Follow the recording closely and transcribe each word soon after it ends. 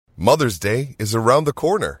Mother's Day is around the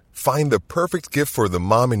corner. Find the perfect gift for the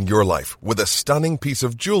mom in your life with a stunning piece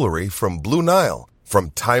of jewelry from Blue Nile.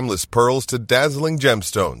 From timeless pearls to dazzling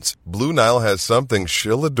gemstones, Blue Nile has something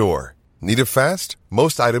she'll adore. Need it fast?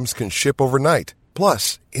 Most items can ship overnight.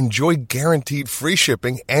 Plus, enjoy guaranteed free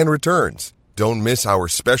shipping and returns. Don't miss our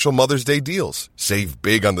special Mother's Day deals. Save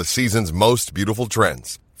big on the season's most beautiful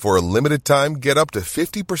trends. For a limited time, get up to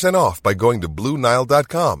 50% off by going to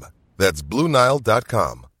BlueNile.com. That's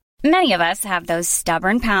BlueNile.com. Many of us have those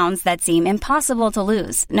stubborn pounds that seem impossible to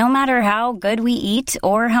lose, no matter how good we eat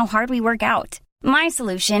or how hard we work out. My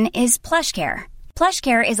solution is PlushCare.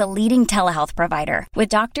 PlushCare is a leading telehealth provider with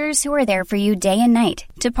doctors who are there for you day and night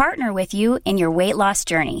to partner with you in your weight loss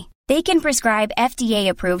journey. They can prescribe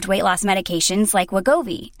FDA-approved weight loss medications like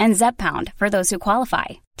Wegovy and Zepbound for those who qualify.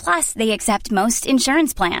 Plus, they accept most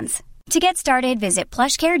insurance plans. To get started, visit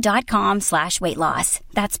plushcare.com/weightloss.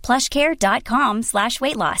 That's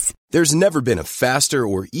plushcare.com/weightloss. There's never been a faster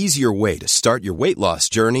or easier way to start your weight loss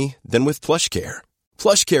journey than with PlushCare.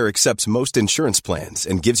 PlushCare accepts most insurance plans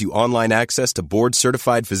and gives you online access to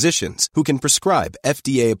board-certified physicians who can prescribe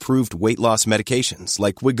FDA-approved weight loss medications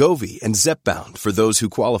like Wegovy and Zepbound for those who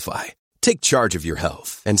qualify. Take charge of your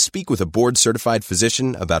health and speak with a board-certified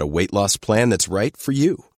physician about a weight loss plan that's right for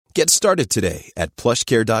you. Get started today at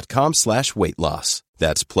plushcare.com/weightloss.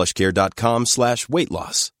 That's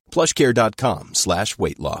plushcare.com/weightloss.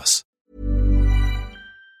 plushcare.com/weightloss.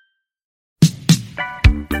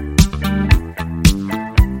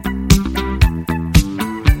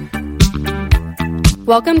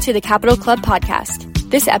 Welcome to the Capital Club podcast.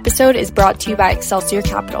 This episode is brought to you by Excelsior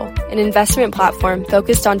Capital, an investment platform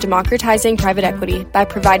focused on democratizing private equity by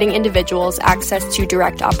providing individuals access to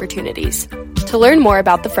direct opportunities. To learn more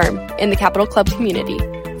about the firm and the Capital Club community,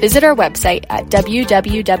 visit our website at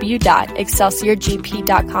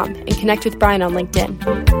www.excelsiorgp.com and connect with Brian on LinkedIn.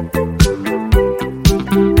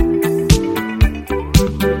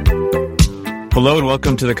 Hello and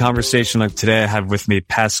welcome to the conversation. Today I have with me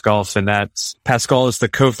Pascal Finette. Pascal is the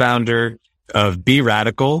co-founder of Be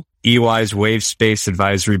Radical, EY's Wave Space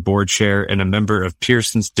Advisory Board Chair, and a member of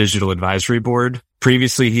Pearson's Digital Advisory Board.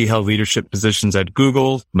 Previously, he held leadership positions at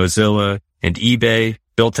Google, Mozilla, and eBay,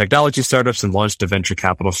 built technology startups, and launched a venture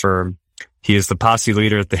capital firm. He is the posse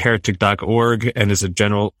leader at theheretic.org and is a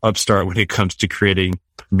general upstart when it comes to creating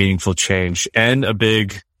meaningful change, and a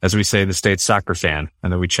big, as we say in the States, soccer fan. I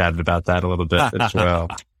know we chatted about that a little bit as well.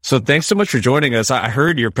 So thanks so much for joining us. I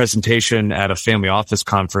heard your presentation at a family office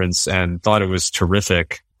conference and thought it was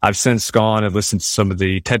terrific. I've since gone and listened to some of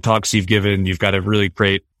the TED Talks you've given. You've got a really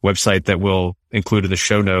great website that we'll include in the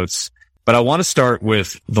show notes. But I want to start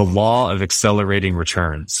with the law of accelerating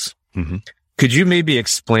returns. Mm-hmm. Could you maybe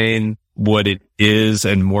explain what it is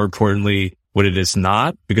and, more importantly, what it is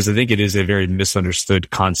not? Because I think it is a very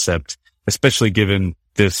misunderstood concept, especially given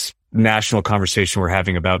this national conversation we're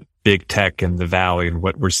having about big tech and the valley and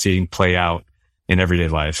what we're seeing play out in everyday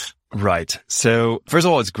life. Right. So first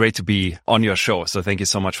of all, it's great to be on your show. So thank you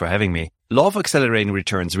so much for having me. Law of accelerating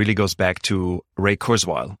returns really goes back to Ray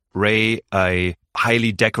Kurzweil. Ray, a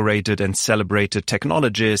highly decorated and celebrated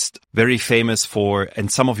technologist, very famous for, and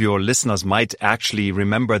some of your listeners might actually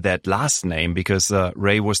remember that last name because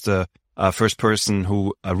Ray was the first person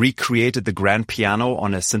who recreated the grand piano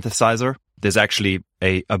on a synthesizer. There's actually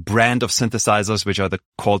a brand of synthesizers which are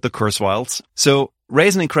called the Kurzweils. So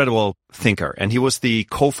Ray's an incredible thinker, and he was the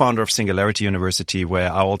co-founder of Singularity University,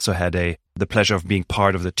 where I also had the pleasure of being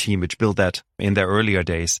part of the team which built that in their earlier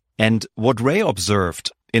days. And what Ray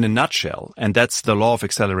observed in a nutshell, and that's the law of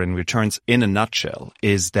accelerating returns in a nutshell,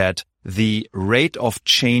 is that the rate of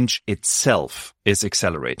change itself is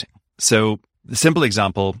accelerating. So the simple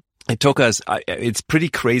example, it took us, it's pretty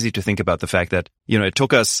crazy to think about the fact that, it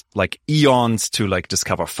took us like eons to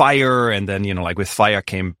discover fire. And then, with fire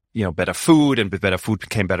came, better food, and with better food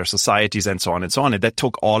came better societies, and so on and so on. And that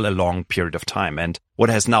took all a long period of time. And what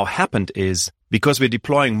has now happened is, because we're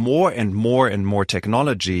deploying more and more and more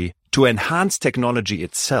technology to enhance technology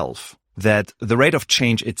itself, that the rate of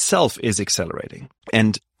change itself is accelerating.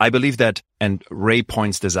 And I believe that, and Ray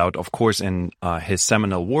points this out, of course, in his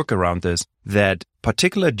seminal work around this, that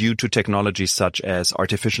particularly due to technologies such as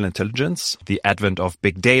artificial intelligence, the advent of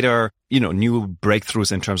big data, new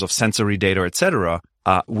breakthroughs in terms of sensory data, etc.,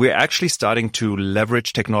 we're actually starting to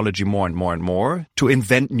leverage technology more and more and more to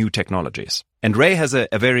invent new technologies. And Ray has a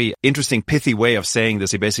very interesting, pithy way of saying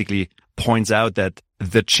this. He basically points out that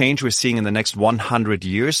the change we're seeing in the next 100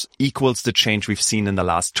 years equals the change we've seen in the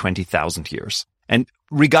last 20,000 years. And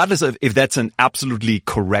regardless of if that's an absolutely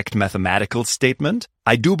correct mathematical statement,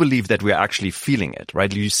 I do believe that we're actually feeling it,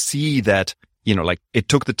 right? You see that like it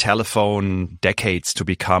took the telephone decades to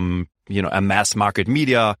become, a mass market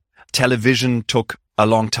media. Television took a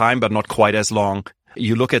long time, but not quite as long.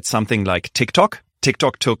 You look at something like TikTok.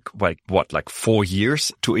 TikTok took like 4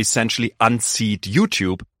 years to essentially unseat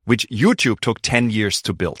YouTube, which YouTube took 10 years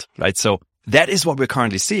to build, right? So that is what we're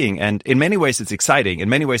currently seeing. And in many ways, it's exciting. In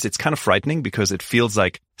many ways, it's kind of frightening because it feels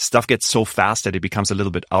like stuff gets so fast that it becomes a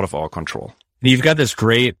little bit out of our control. You've got this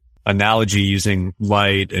great analogy using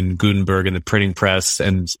light and Gutenberg and the printing press.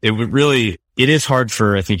 And it is hard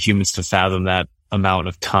for, I think, humans to fathom that amount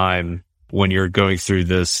of time when you're going through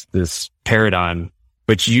this paradigm.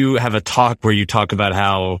 But you have a talk where you talk about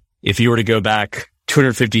how if you were to go back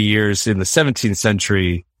 250 years in the 17th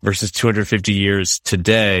century versus 250 years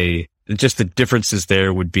today, just the differences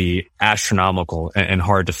there would be astronomical and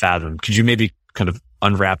hard to fathom. Could you maybe kind of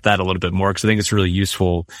unwrap that a little bit more? Because I think it's a really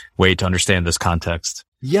useful way to understand this context.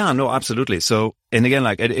 Yeah, no, absolutely. So, and again,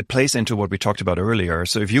 like it plays into what we talked about earlier.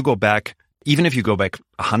 So if you go back, even if you go back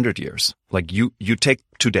 100 years, like you take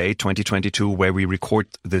today, 2022, where we record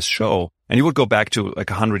this show, and you would go back to like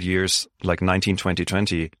 100 years, like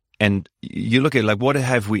 2020, and you look at like, what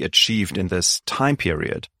have we achieved in this time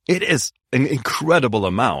period? It is an incredible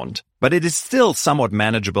amount, but it is still somewhat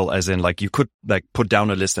manageable, as in like you could like put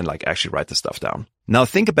down a list and like actually write the stuff down. Now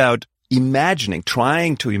think about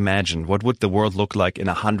trying to imagine what would the world look like in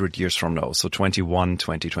 100 years from now. So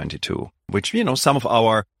 2022, which, some of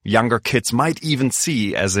our younger kids might even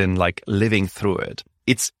see as in like living through it.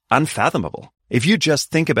 It's unfathomable. If you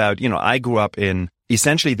just think about, I grew up in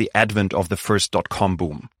essentially the advent of the first .com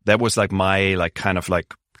boom. That was like my like kind of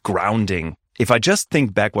like grounding. If I just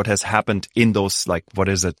think back what has happened in those like,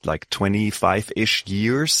 25-ish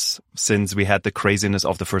years since we had the craziness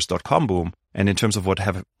of the first .com boom, and in terms of what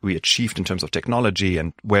have we achieved in terms of technology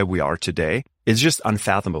and where we are today, it's just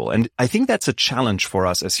unfathomable. And I think that's a challenge for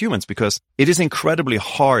us as humans because it is incredibly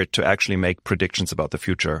hard to actually make predictions about the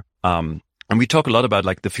future. And we talk a lot about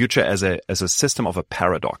like the future as a system of a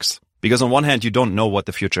paradox. Because on one hand, you don't know what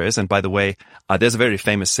the future is. And by the way, there's a very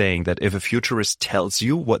famous saying that if a futurist tells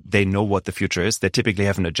you what they know what the future is, they typically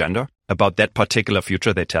have an agenda about that particular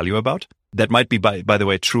future they tell you about. That might be, by the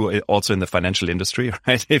way, true also in the financial industry,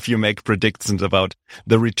 right? If you make predictions about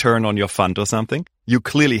the return on your fund or something, you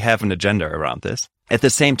clearly have an agenda around this. At the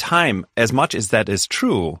same time, as much as that is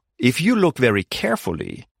true, if you look very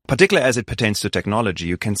carefully, particularly as it pertains to technology,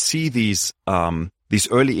 you can see these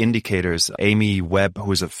early indicators. Amy Webb,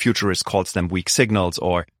 who is a futurist, calls them weak signals,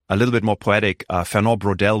 or a little bit more poetic, Fernand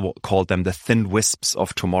Braudel called them the thin wisps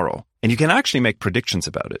of tomorrow. And you can actually make predictions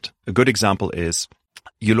about it. A good example is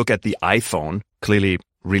you look at the iPhone, clearly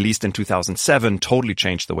released in 2007, totally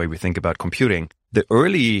changed the way we think about computing. The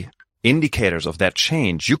early indicators of that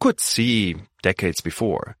change, you could see decades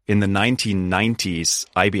before. In the 1990s,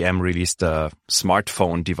 IBM released a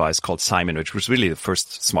smartphone device called Simon, which was really the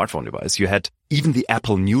first smartphone device. You had even the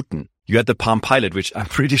Apple Newton. You had the Palm Pilot, which I'm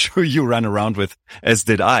pretty sure you ran around with, as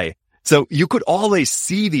did I. So you could always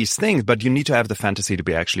see these things, but you need to have the fantasy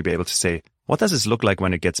to actually be able to say, what does this look like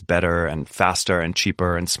when it gets better and faster and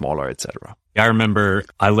cheaper and smaller, etc.? I remember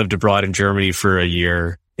I lived abroad in Germany for a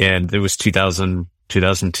year, and it was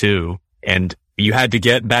 2002. And you had to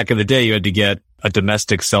get, back in the day, you had to get a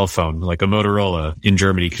domestic cell phone, like a Motorola in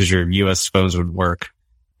Germany, because your US phones wouldn't work.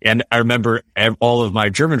 And I remember all of my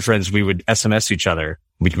German friends, we would SMS each other.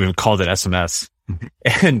 We called it SMS.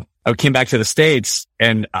 And I came back to the States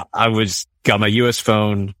and I got my US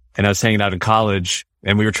phone and I was hanging out in college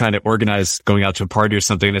and we were trying to organize going out to a party or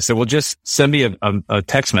something. And I said, well, just send me a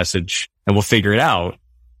text message and we'll figure it out.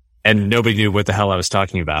 And nobody knew what the hell I was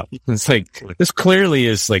talking about. It's like, this clearly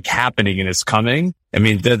is like happening and it's coming. I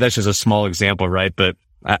mean, that's just a small example, right? But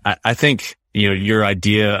I think, your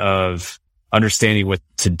idea of understanding what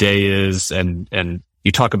today is and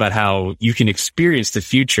you talk about how you can experience the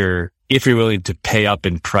future if you're willing to pay up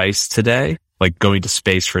in price today, like going to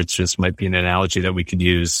space, for instance, might be an analogy that we could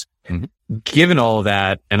use. Mm-hmm. Given all of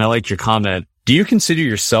that, and I like your comment, do you consider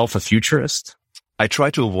yourself a futurist? I try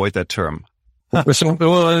to avoid that term.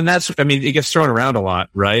 Well, and it gets thrown around a lot,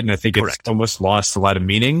 right? And I think it's almost lost a lot of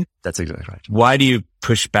meaning. That's exactly right. Why do you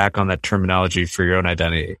push back on that terminology for your own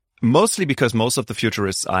identity? Mostly because most of the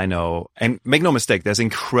futurists I know, and make no mistake, there's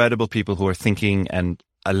incredible people who are thinking and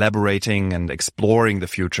elaborating and exploring the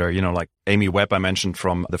future. Like Amy Webb, I mentioned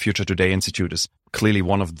from the Future Today Institute, is clearly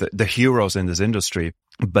one of the heroes in this industry.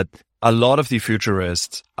 But a lot of the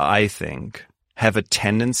futurists, I think, have a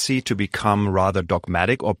tendency to become rather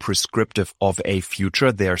dogmatic or prescriptive of a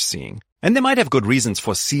future they're seeing. And they might have good reasons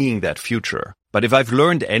for seeing that future. But if I've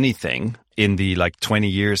learned anything in the 20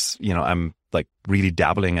 years, I'm like really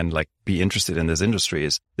dabbling and like be interested in this industry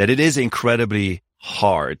is that it is incredibly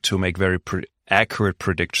hard to make very accurate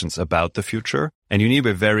predictions about the future. And you need to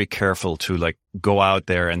be very careful to like go out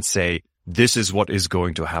there and say, this is what is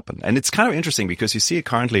going to happen. And it's kind of interesting because you see it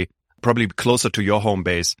currently probably closer to your home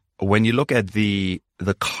base. When you look at the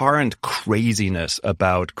current craziness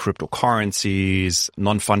about cryptocurrencies,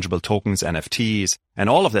 non-fungible tokens, NFTs, and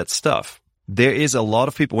all of that stuff, there is a lot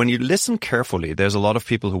of people, when you listen carefully, there's a lot of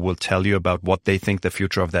people who will tell you about what they think the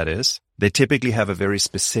future of that is. They typically have a very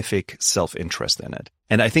specific self-interest in it.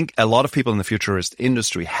 And I think a lot of people in the futurist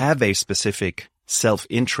industry have a specific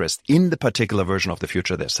self-interest in the particular version of the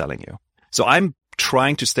future they're selling you. So I'm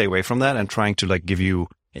trying to stay away from that and trying to like give you,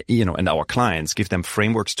 and our clients, give them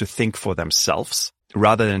frameworks to think for themselves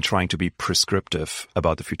rather than trying to be prescriptive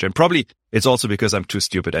about the future. And probably it's also because I'm too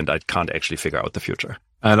stupid and I can't actually figure out the future.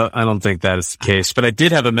 I don't think that is the case, but I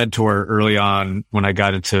did have a mentor early on when I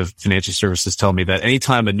got into financial services tell me that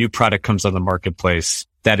anytime a new product comes on the marketplace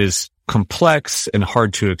that is complex and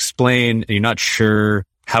hard to explain, and you're not sure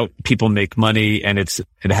how people make money and it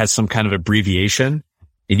has some kind of abbreviation,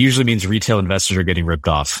 it usually means retail investors are getting ripped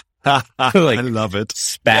off. Like, I love it.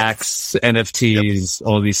 SPACs, NFTs,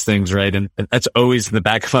 all these things, right? And that's always in the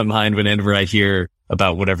back of my mind whenever I hear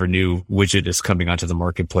about whatever new widget is coming onto the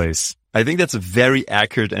marketplace. I think that's a very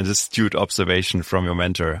accurate and astute observation from your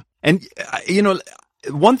mentor. And,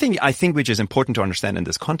 one thing I think which is important to understand in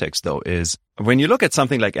this context, though, is when you look at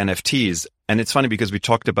something like NFTs, and it's funny because we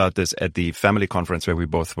talked about this at the family conference where we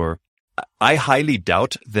both were, I highly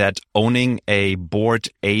doubt that owning a Bored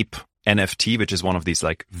Ape NFT, which is one of these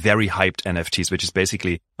like very hyped NFTs, which is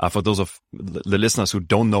basically, for those of the listeners who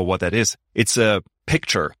don't know what that is, it's a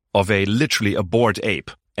picture of literally a bored ape.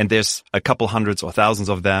 And there's a couple hundreds or thousands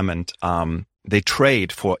of them, and they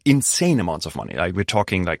trade for insane amounts of money. Like we're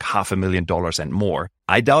talking like $500,000 and more.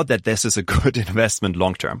 I doubt that this is a good investment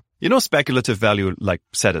long term. Speculative value like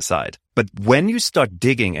set aside. But when you start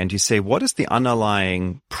digging and you say, what is the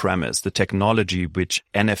underlying premise, the technology which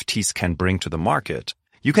NFTs can bring to the market,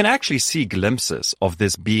 you can actually see glimpses of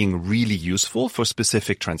this being really useful for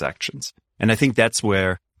specific transactions. And I think that's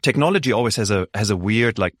where technology always has a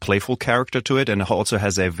weird, like playful character to it. And it also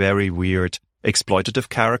has a very weird exploitative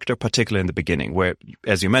character, particularly in the beginning, where,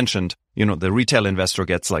 as you mentioned, the retail investor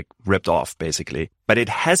gets like ripped off basically, but it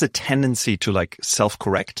has a tendency to like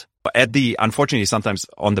self-correct unfortunately, sometimes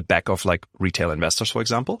on the back of like retail investors, for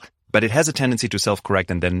example, but it has a tendency to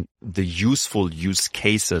self-correct and then the useful use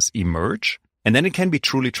cases emerge. And then it can be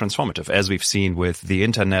truly transformative, as we've seen with the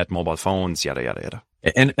internet, mobile phones, yada, yada, yada.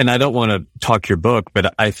 And I don't want to talk your book,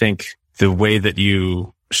 but I think the way that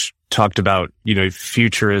you talked about,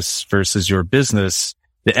 futurists versus your business,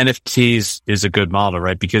 the NFTs is a good model,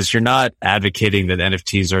 right? Because you're not advocating that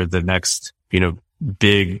NFTs are the next,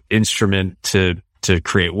 big instrument to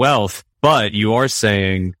create wealth, but you are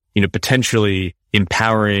saying, potentially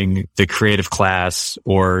empowering the creative class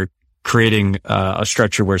or creating a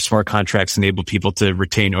structure where smart contracts enable people to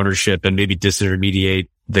retain ownership and maybe disintermediate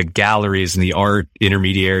the galleries and the art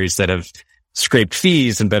intermediaries that have scraped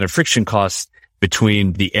fees and been a friction cost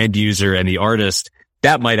between the end user and the artist.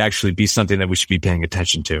 That might actually be something that we should be paying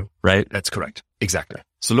attention to, right? That's correct. Exactly.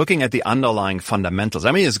 So looking at the underlying fundamentals,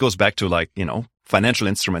 this goes back to financial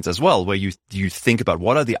instruments as well, where you think about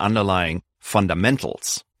what are the underlying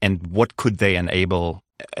fundamentals and what could they enable,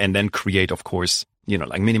 and then create, of course,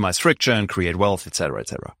 minimize friction, create wealth, et cetera, et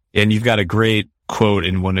cetera. And you've got a great quote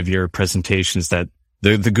in one of your presentations that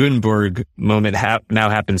the Gutenberg moment now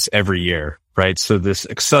happens every year, right? So this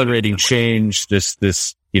accelerating change, this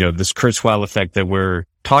Kurzweil effect that we're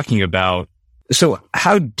talking about. So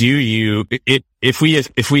how do you, if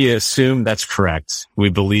we assume that's correct, we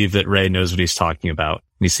believe that Ray knows what he's talking about,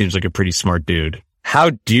 and he seems like a pretty smart dude.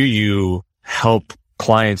 How do you help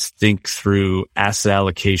clients think through asset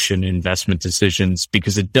allocation, investment decisions?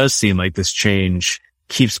 Because it does seem like this change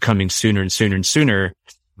keeps coming sooner and sooner and sooner.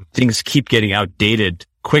 Things keep getting outdated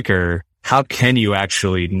quicker. How can you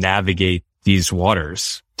actually navigate these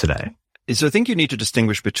waters today? So I think you need to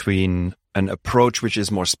distinguish between an approach which is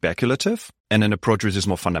more speculative and an approach which is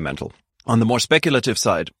more fundamental. On the more speculative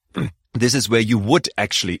side, this is where you would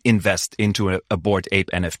actually invest into a Bored Ape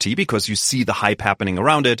NFT because you see the hype happening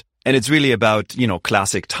around it. And it's really about,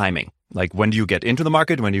 classic timing. Like when do you get into the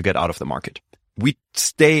market? When do you get out of the market? We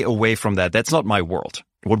stay away from that. That's not my world.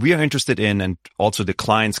 What we are interested in, and also the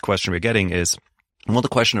client's question we're getting, is more the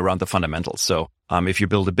question around the fundamentals. So if you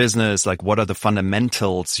build a business, like what are the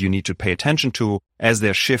fundamentals you need to pay attention to as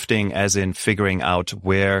they're shifting, as in figuring out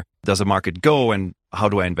where does a market go and how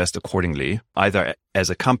do I invest accordingly, either as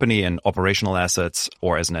a company in operational assets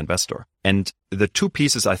or as an investor. And the two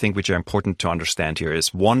pieces I think which are important to understand here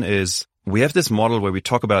is, one is we have this model where we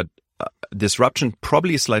talk about disruption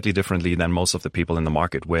probably slightly differently than most of the people in the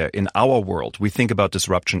market, where in our world, we think about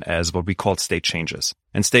disruption as what we call state changes.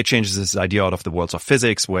 And state changes is this idea out of the worlds of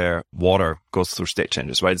physics where water goes through state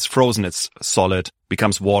changes, right? It's frozen, it's solid,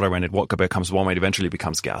 becomes water. When it becomes warm, it eventually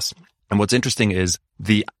becomes gas. And what's interesting is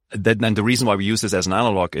the reason why we use this as an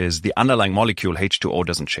analog is the underlying molecule H2O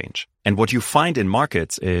doesn't change. And what you find in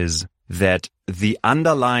markets is that the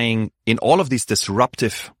underlying, in all of these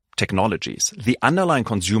disruptive technologies, the underlying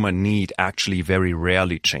consumer need actually very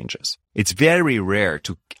rarely changes. It's very rare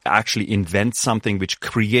to actually invent something which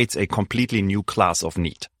creates a completely new class of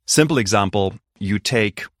need. Simple example, you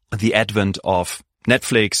take the advent of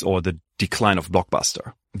Netflix or the decline of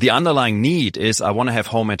Blockbuster. The underlying need is I want to have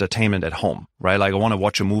home entertainment at home, right? Like I want to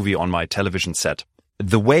watch a movie on my television set.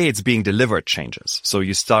 The way it's being delivered changes. So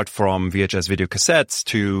you start from VHS video cassettes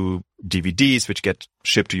to DVDs, which get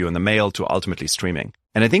shipped to you in the mail, to ultimately streaming.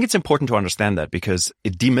 And I think it's important to understand that because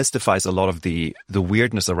it demystifies a lot of the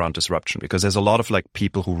weirdness around disruption, because there's a lot of like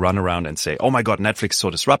people who run around and say, oh my God, Netflix is so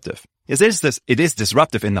disruptive. It is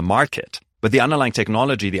disruptive in the market, but the underlying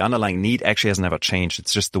technology, the underlying need actually has never changed.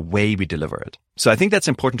 It's just the way we deliver it. So I think that's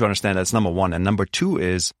important to understand. That's number one. And number two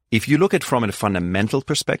is if you look at it from a fundamental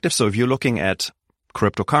perspective, so if you're looking at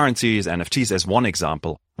cryptocurrencies, NFTs as one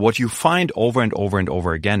example, what you find over and over and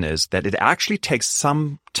over again is that it actually takes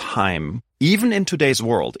some time, even in today's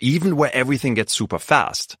world, even where everything gets super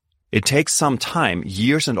fast, it takes some time,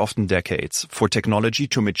 years and often decades, for technology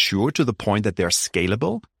to mature to the point that they're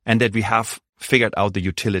scalable and that we have figured out the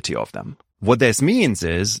utility of them. What this means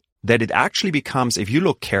is that it actually becomes, if you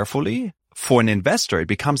look carefully, for an investor, it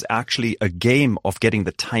becomes actually a game of getting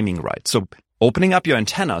the timing right. So opening up your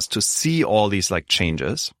antennas to see all these like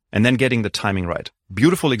changes and then getting the timing right.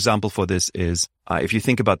 Beautiful example for this is if you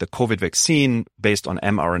think about the COVID vaccine based on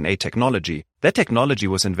mRNA technology, that technology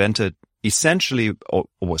was invented essentially or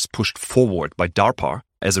was pushed forward by DARPA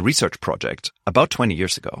as a research project about 20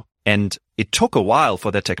 years ago. And it took a while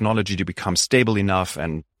for that technology to become stable enough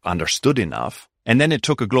and understood enough. And then it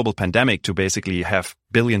took a global pandemic to basically have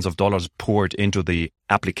billions of dollars poured into the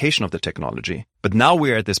application of the technology. But now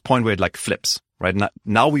we're at this point where it like flips, right?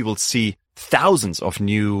 Now we will see thousands of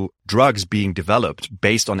new drugs being developed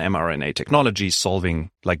based on mRNA technology, solving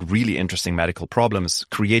like really interesting medical problems,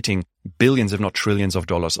 creating billions, if not trillions of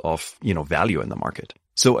dollars of, value in the market.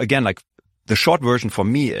 So again, like the short version for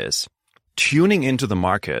me is tuning into the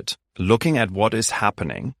market, looking at what is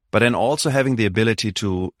happening, but then also having the ability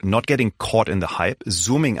to not getting caught in the hype,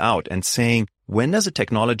 zooming out and saying, when does a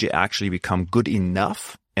technology actually become good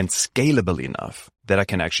enough and scalable enough that I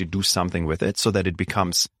can actually do something with it so that it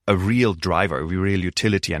becomes a real driver, a real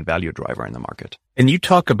utility and value driver in the market? And you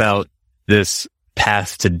talk about this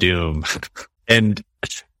path to doom. And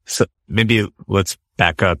so maybe let's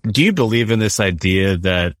back up. Do you believe in this idea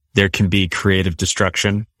that there can be creative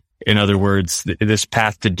destruction? In other words, this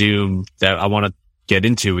path to doom that I want to get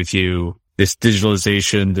into with you, this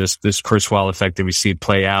digitalization, this Kurzweil effect that we see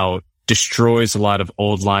play out, destroys a lot of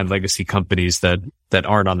old line legacy companies that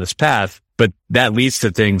aren't on this path, but that leads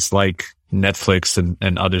to things like Netflix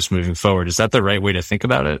and others moving forward. Is that the right way to think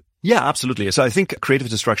about it? Yeah, absolutely. So I think creative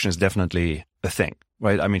destruction is definitely a thing,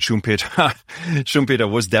 right? I mean,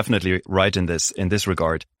 Schumpeter was definitely right in this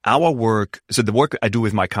regard. Our work, so the work I do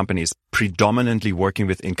with my company is predominantly working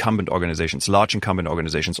with incumbent organizations, large incumbent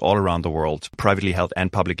organizations all around the world, privately held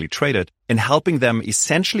and publicly traded, and helping them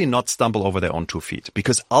essentially not stumble over their own 2 feet.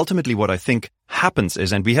 Because ultimately what I think happens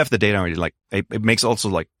is, and we have the data already, like it makes also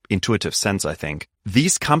like intuitive sense, I think.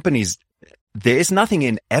 These companies, there is nothing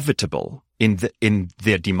inevitable in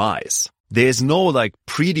their demise. There is no like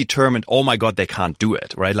predetermined, oh my God, they can't do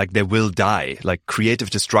it, right? Like they will die. Like creative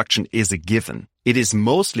destruction is a given. It is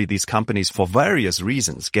mostly these companies for various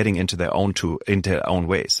reasons getting into their own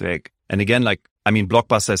ways. And again,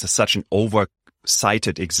 Blockbuster is such an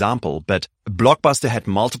cited example, but Blockbuster had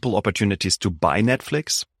multiple opportunities to buy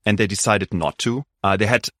Netflix and they decided not to. They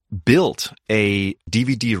had built a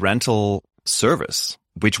DVD rental service,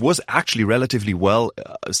 which was actually relatively well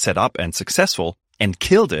set up and successful, and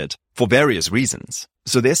killed it for various reasons.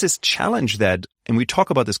 So there's this challenge that, and we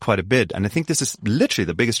talk about this quite a bit, and I think this is literally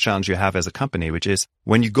the biggest challenge you have as a company, which is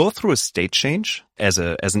when you go through a state change as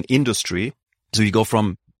an industry, so you go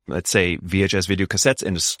from, let's say, VHS video cassettes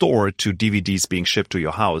in a store to DVDs being shipped to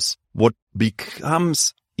your house, what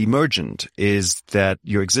becomes emergent is that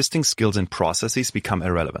your existing skills and processes become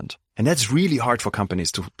irrelevant. And that's really hard for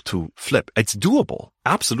companies to flip. It's doable,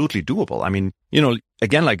 absolutely doable. I mean,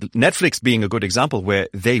 again, like Netflix being a good example where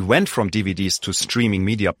they went from DVDs to streaming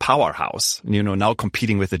media powerhouse, now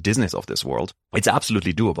competing with the Disneys of this world. It's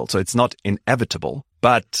absolutely doable. So it's not inevitable,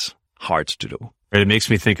 but hard to do. It makes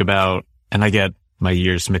me think about, and I get my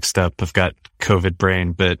years mixed up. I've got COVID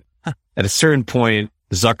brain, but at a certain point,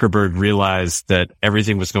 Zuckerberg realized that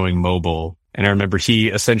everything was going mobile. And I remember he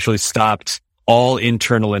essentially stopped all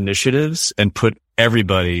internal initiatives and put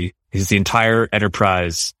everybody, the entire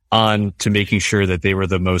enterprise, on to making sure that they were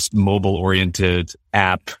the most mobile-oriented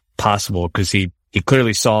app possible, because he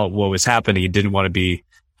clearly saw what was happening. He didn't want to be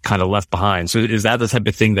kind of left behind. So is that the type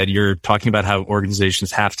of thing that you're talking about, how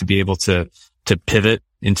organizations have to be able to pivot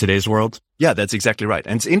in today's world? Yeah, that's exactly right.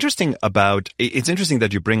 And it's interesting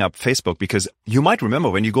that you bring up Facebook, because you might remember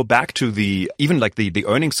when you go back to the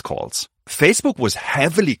earnings calls, Facebook was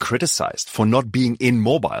heavily criticized for not being in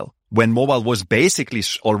mobile when mobile was basically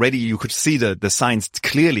already, you could see the signs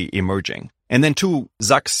clearly emerging. And then to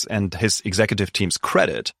Zuck's and his executive team's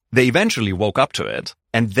credit, they eventually woke up to it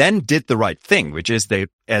and then did the right thing, which is they,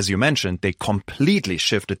 as you mentioned, they completely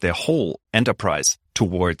shifted their whole enterprise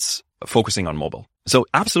towards focusing on mobile. So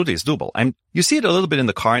absolutely, it's doable. And you see it a little bit in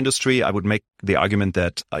the car industry. I would make the argument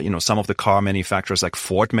that, some of the car manufacturers like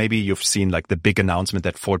Ford, maybe you've seen like the big announcement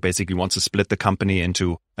that Ford basically wants to split the company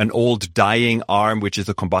into an old dying arm, which is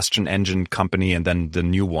a combustion engine company, and then the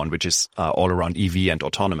new one, which is all around EV and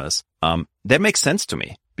autonomous. That makes sense to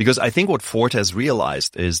me, because I think what Ford has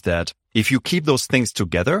realized is that if you keep those things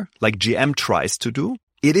together, like GM tries to do,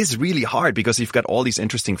 it is really hard because you've got all these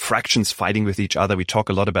interesting fractions fighting with each other. We talk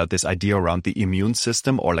a lot about this idea around the immune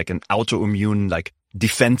system, or like an autoimmune like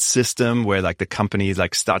defense system where like the company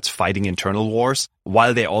like starts fighting internal wars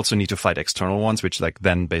while they also need to fight external ones, which like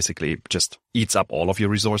then basically just eats up all of your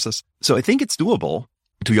resources. So I think it's doable.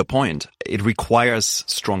 To your point, it requires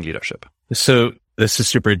strong leadership. So this is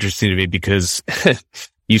super interesting to me because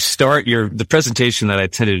you start the presentation that I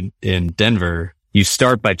attended in Denver. You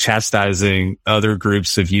start by chastising other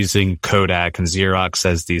groups of using Kodak and Xerox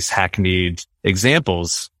as these hackneyed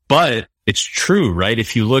examples. But it's true, right?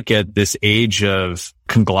 If you look at this age of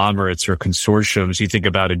conglomerates or consortiums, you think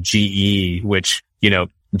about a GE, which,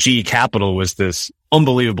 GE Capital was this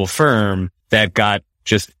unbelievable firm that got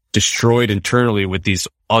just destroyed internally with these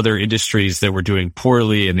other industries that were doing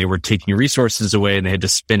poorly, and they were taking resources away and they had to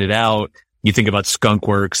spin it out. You think about Skunk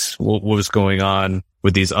Works, what was going on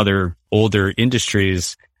with these other older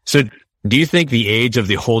industries. So do you think the age of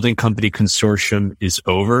the holding company consortium is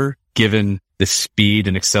over, given the speed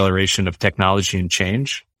and acceleration of technology and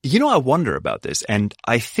change? I wonder about this. And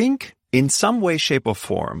I think in some way, shape or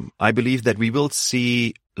form, I believe that we will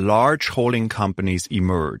see large holding companies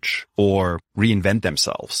emerge or reinvent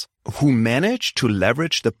themselves who manage to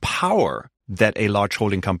leverage the power that a large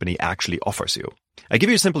holding company actually offers you. I give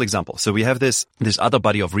you a simple example. So we have this other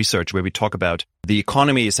body of research where we talk about the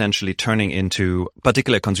economy essentially turning into,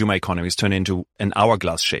 particular consumer economies turn into an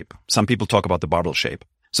hourglass shape. Some people talk about the barbell shape.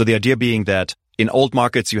 So the idea being that in old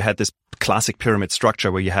markets, you had this classic pyramid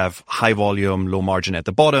structure where you have high volume, low margin at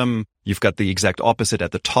the bottom. You've got the exact opposite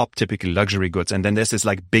at the top, typically luxury goods. And then there's this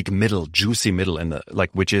like big middle, juicy middle in the,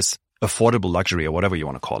 like, which is affordable luxury or whatever you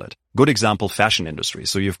want to call it. Good example, fashion industry.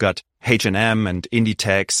 So you've got H&M and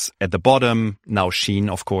Inditex at the bottom. Now Shein,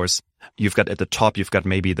 of course. You've got at the top, you've got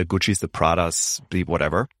maybe the Gucci's, the Pradas, the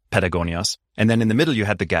whatever, Patagonias. And then in the middle, you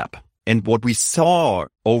had the Gap. And what we saw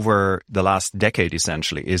over the last decade,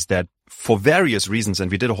 essentially, is that for various reasons, and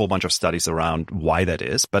we did a whole bunch of studies around why that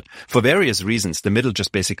is, but for various reasons, the middle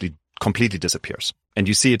just basically completely disappears. And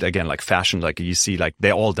you see it again, like fashion, like you see, like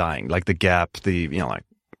they're all dying, like the Gap, like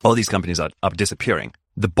all these companies are disappearing.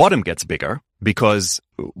 The bottom gets bigger because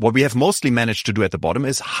what we have mostly managed to do at the bottom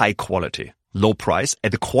is high quality, low price,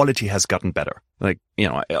 and the quality has gotten better. Like,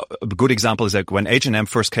 a good example is like when H&M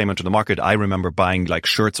first came into the market, I remember buying like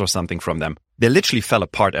shirts or something from them. They literally fell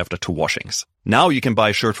apart after 2 washings. Now you can buy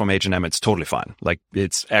a shirt from H&M. It's totally fine. Like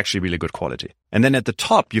it's actually really good quality. And then at the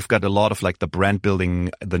top, you've got a lot of like the brand building,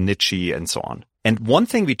 the niche and so on. And one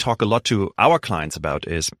thing we talk a lot to our clients about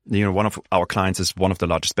is, one of our clients is one of the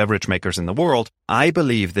largest beverage makers in the world. I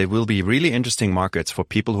believe there will be really interesting markets for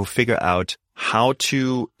people who figure out how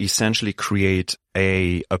to essentially create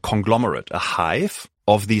a conglomerate, a hive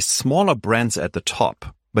of these smaller brands at the top,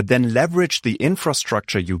 but then leverage the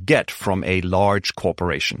infrastructure you get from a large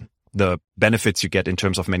corporation, the benefits you get in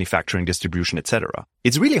terms of manufacturing, distribution, etc.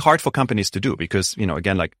 It's really hard for companies to do because,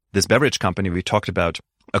 again, like this beverage company, we talked about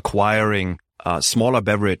acquiring smaller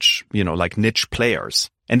beverage, like niche players.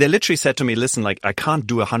 And they literally said to me, listen, like, I can't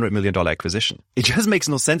do $100 million acquisition. It just makes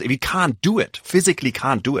no sense. We can't do it, physically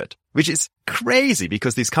can't do it, which is crazy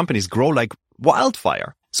because these companies grow like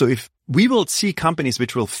wildfire. So if we will see companies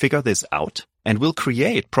which will figure this out and will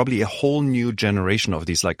create probably a whole new generation of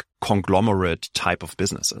these like conglomerate type of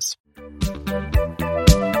businesses.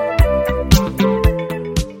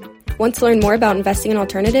 Want to learn more about investing in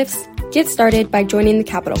alternatives? Get started by joining the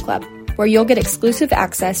Capital Club, where you'll get exclusive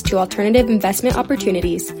access to alternative investment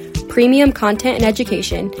opportunities, premium content and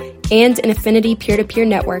education, and an affinity peer-to-peer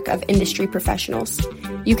network of industry professionals.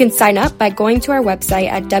 You can sign up by going to our website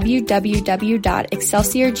at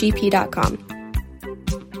www.excelsiorgp.com.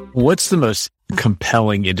 What's the most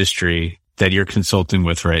compelling industry that you're consulting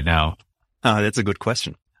with right now? That's a good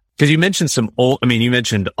question. Because you mentioned you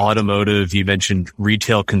mentioned automotive, you mentioned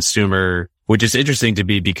retail consumer, which is interesting to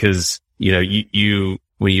me because, you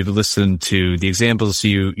when you've listened to the examples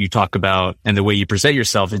you talk about and the way you present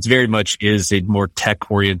yourself, it's very much is a more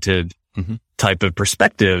tech-oriented type of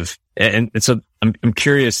perspective. And so I'm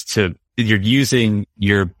curious you're using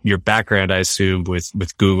your background, I assume,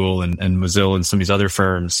 with Google and Mozilla and some of these other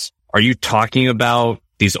firms. Are you talking about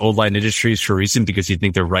these old line industries for a reason because you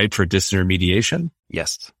think they're ripe for disintermediation?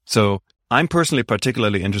 Yes. So I'm personally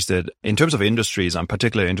particularly interested in terms of industries. I'm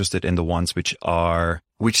particularly interested in the ones which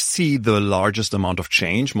see the largest amount of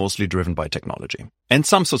change, mostly driven by technology, and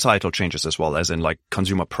some societal changes as well, as in like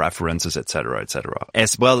consumer preferences, et cetera,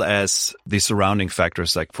 as well as the surrounding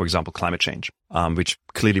factors, like, for example, climate change, which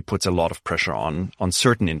clearly puts a lot of pressure on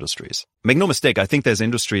certain industries. Make no mistake, I think there's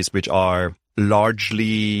industries which are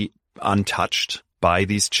largely untouched by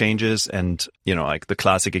these changes. And, like the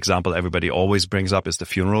classic example everybody always brings up is the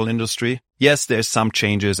funeral industry. Yes, there's some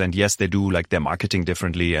changes, and yes, they do like their marketing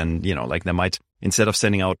differently. And, like they might, instead of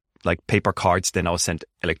sending out like paper cards, they now send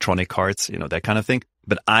electronic cards, that kind of thing.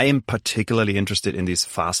 But I am particularly interested in these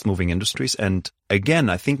fast moving industries. And again,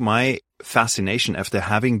 I think my fascination after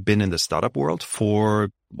having been in the startup world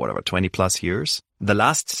for 20 plus years, the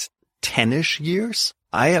last 10-ish years,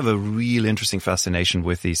 I have a real interesting fascination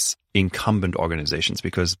with these incumbent organizations,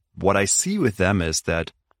 because what I see with them is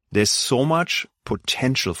that there's so much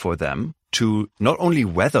potential for them to not only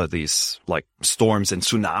weather these like storms and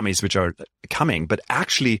tsunamis which are coming, but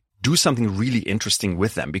actually do something really interesting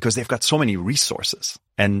with them because they've got so many resources.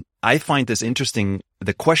 And I find this interesting,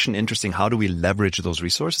 the question interesting, how do we leverage those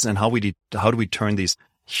resources and how do we turn these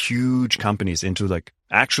huge companies into like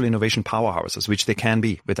actual innovation powerhouses, which they can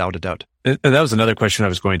be without a doubt. And that was another question I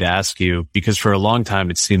was going to ask you, because for a long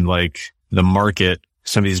time, it seemed like the market,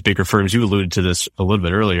 some of these bigger firms, you alluded to this a little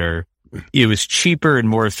bit earlier, it was cheaper and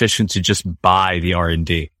more efficient to just buy the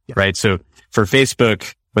R&D, right? So for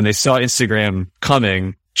Facebook, when they saw Instagram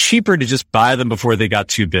coming, cheaper to just buy them before they got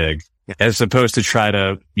too big, as opposed to try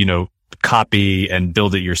to, copy and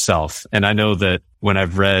build it yourself. And I know that when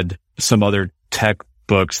I've read some other tech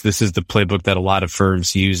books, this is the playbook that a lot of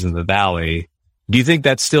firms use in the Valley. Do you think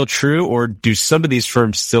that's still true, or do some of these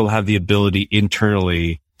firms still have the ability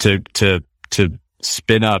internally to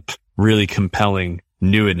spin up really compelling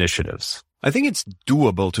new initiatives? I think it's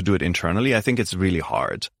doable to do it internally. I think it's really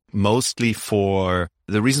hard, mostly for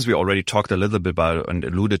the reasons we already talked a little bit about and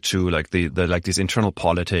alluded to, like these internal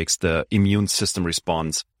politics, the immune system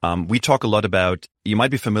response. We talk a lot about, you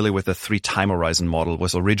might be familiar with the 3 time horizon model,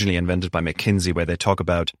 was originally invented by McKinsey, where they talk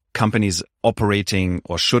about companies operating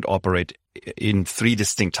or should operate in 3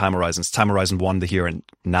 distinct time horizons. Time horizon 1, the here and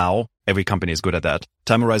now. Every company is good at that.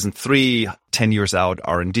 Time horizon 3, 10 years out,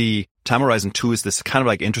 R&D. Time horizon 2 is this kind of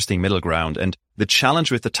like interesting middle ground. And the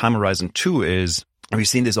challenge with the time horizon 2 is, and we've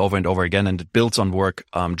seen this over and over again, and it builds on work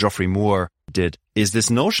Geoffrey Moore did, is this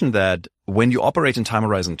notion that when you operate in time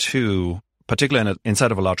horizon 2, particularly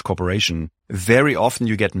inside of a large corporation, very often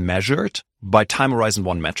you get measured by time horizon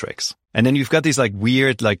 1 metrics. And then you've got these like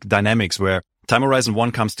weird like dynamics where time horizon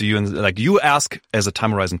 1 comes to you and like you ask as a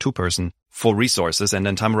time horizon 2 person for resources, and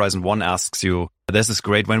then time horizon 1 asks you, this is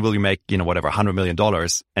great, when will you make, $100 million?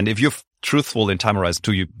 And if you're truthful in time horizon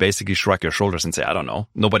 2, you basically shrug your shoulders and say, I don't know.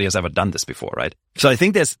 Nobody has ever done this before, right? So I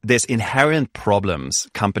think there's inherent problems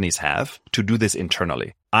companies have to do this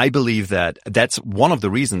internally. I believe that that's one of the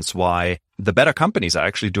reasons why the better companies are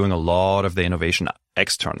actually doing a lot of the innovation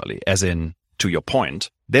externally, as in, to your point,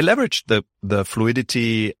 they leverage the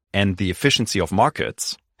fluidity and the efficiency of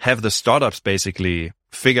markets, have the startups basically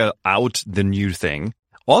figure out the new thing.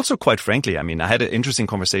 Also, quite frankly, I had an interesting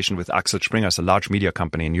conversation with Axel Springer, a large media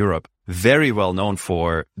company in Europe, very well known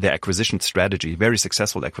for their acquisition strategy, very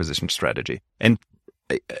successful acquisition strategy. And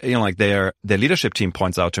like their leadership team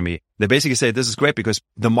points out to me, they basically say this is great because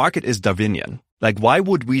the market is Darwinian. Like, why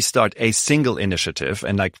would we start a single initiative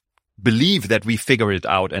and like believe that we figure it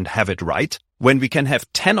out and have it right when we can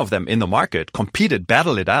have 10 of them in the market, compete it,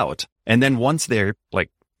 battle it out. And then once they're like,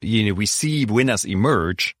 we see winners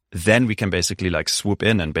emerge, then we can basically like swoop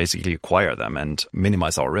in and basically acquire them and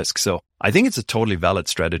minimize our risk. So I think it's a totally valid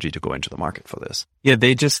strategy to go into the market for this. Yeah,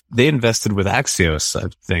 they invested with Axios, I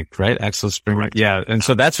think, right? Axios Spring. Right. Yeah. And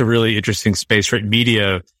so that's a really interesting space, right?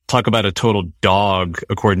 Media, talk about a total dog,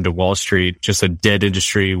 according to Wall Street, just a dead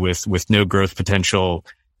industry with no growth potential.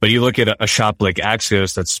 But you look at a shop like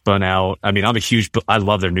Axios that's spun out. I mean, I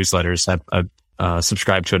love their newsletters. I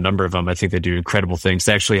subscribe to a number of them. I think they do incredible things.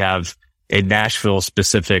 They actually have a Nashville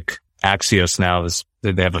specific Axios now.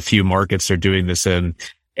 They have a few markets they're doing this in.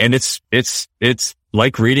 And it's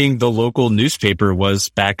like reading the local newspaper was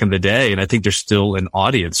back in the day. And I think there's still an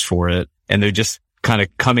audience for it. And they're just kind of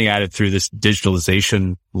coming at it through this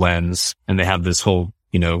digitalization lens. And they have this whole,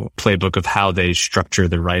 playbook of how they structure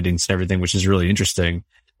their writings and everything, which is really interesting.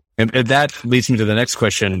 And that leads me to the next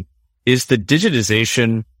question. Is the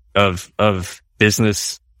digitization of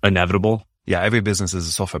business inevitable? Yeah, every business is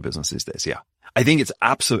a software business these days. Yeah. I think it's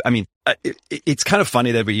absolutely, I mean, it's kind of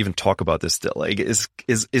funny that we even talk about this still. Like, is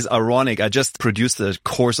ironic. I just produced a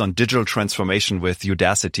course on digital transformation with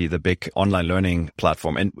Udacity, the big online learning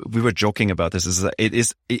platform. And we were joking about this. It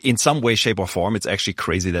is in some way, shape or form, it's actually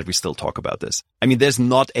crazy that we still talk about this. I mean, there's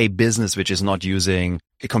not a business which is not using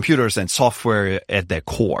computers and software at their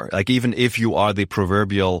core. Like, even if you are the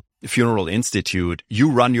proverbial funeral institute,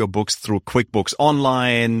 you run your books through QuickBooks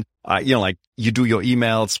Online, like you do your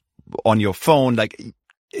emails on your phone. Like,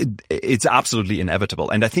 it's absolutely inevitable.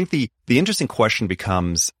 And I think the interesting question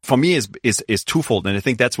becomes, for me, is twofold. And I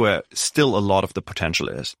think that's where still a lot of the potential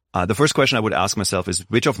is. The first question I would ask myself is,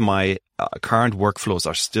 which of my current workflows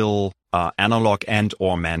are still analog and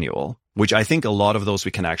or manual, which I think a lot of those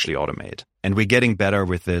we can actually automate. And we're getting better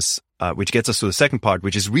with this, which gets us to the second part,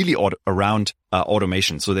 which is really around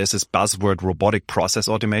automation. So there's this buzzword, robotic process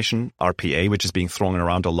automation, RPA, which is being thrown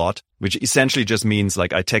around a lot, which essentially just means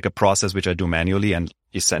like I take a process which I do manually and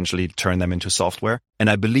essentially turn them into software. And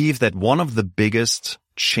I believe that one of the biggest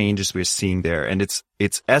changes we're seeing there, and it's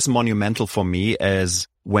as monumental for me as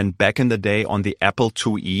when back in the day on the Apple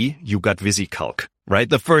IIe, you got VisiCalc, right?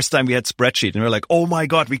 The first time we had spreadsheet and we're like, oh my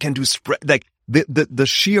God, we can do like the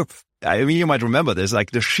sheer, I mean, you might remember this,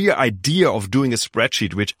 like the sheer idea of doing a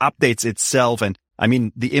spreadsheet which updates itself. And I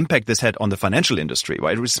mean, the impact this had on the financial industry,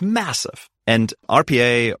 right? It was massive. And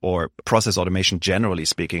RPA, or process automation, generally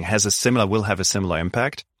speaking, will have a similar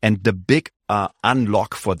impact. And the big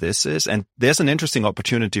unlock for this is, and there's an interesting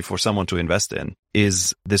opportunity for someone to invest in,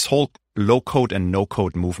 is this whole low code and no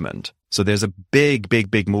code movement. So there's a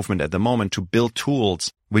big movement at the moment to build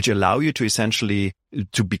tools which allow you to essentially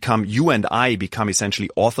you and I become essentially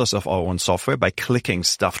authors of our own software by clicking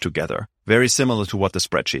stuff together. Very similar to what the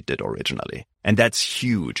spreadsheet did originally. And that's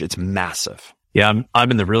huge. It's massive. Yeah,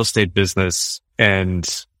 I'm in the real estate business, and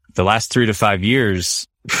the last 3 to 5 years,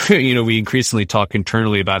 we increasingly talk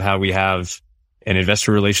internally about how we have an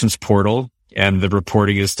investor relations portal, and the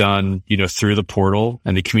reporting is done, through the portal,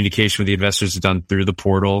 and the communication with the investors is done through the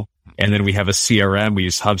portal. And then we have a CRM. We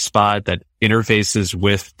use HubSpot that interfaces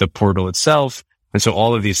with the portal itself. And so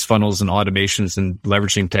all of these funnels and automations and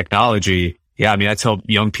leveraging technology. Yeah, I mean, I tell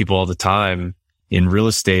young people all the time in real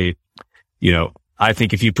estate, I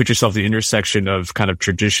think if you put yourself at the intersection of kind of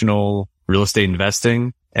traditional real estate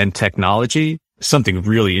investing and technology, something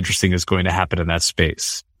really interesting is going to happen in that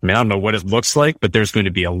space. I mean, I don't know what it looks like, but there's going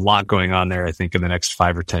to be a lot going on there, I think, in the next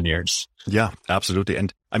 5 or 10 years. Yeah, absolutely.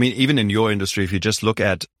 And I mean, even in your industry, if you just look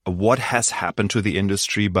at what has happened to the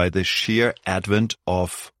industry by the sheer advent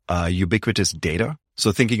of ubiquitous data.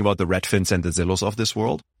 So thinking about the Redfins and the Zillows of this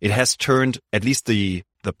world, it has turned at least the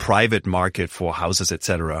private market for houses,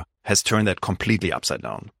 etc., has turned that completely upside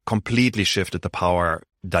down, completely shifted the power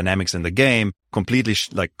dynamics in the game, completely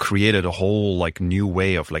created a whole new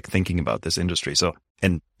way of thinking about this industry. So,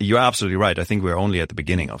 and you're absolutely right. I think we're only at the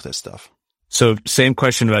beginning of this stuff. So same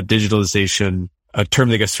question about digitalization, a term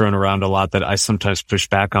that gets thrown around a lot that I sometimes push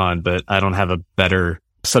back on, but I don't have a better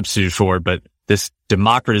substitute for. But this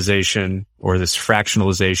democratization or this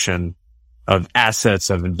fractionalization of assets,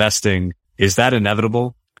 of investing, is that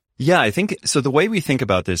inevitable? Yeah, I think so. The way we think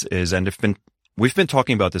about this is, and we've been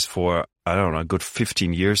talking about this for, I don't know, a good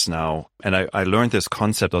 15 years now. And I learned this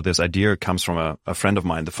concept or this idea comes from a friend of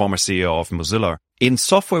mine, the former CEO of Mozilla. In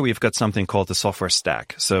software, we've got something called the software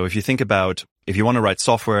stack. So if you think about, if you want to write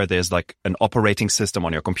software, there's like an operating system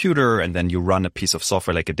on your computer, and then you run a piece of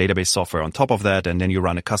software, like a database software on top of that, and then you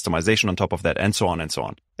run a customization on top of that, and so on and so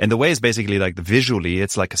on. And the way is basically like visually,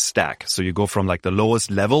 it's like a stack. So you go from like the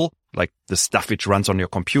lowest level, like the stuff which runs on your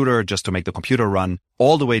computer just to make the computer run,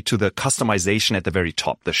 all the way to the customization at the very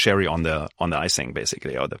top, the cherry on the icing,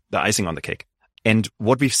 basically, or the icing on the cake. And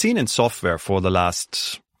what we've seen in software for the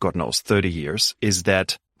last, God knows, 30 years is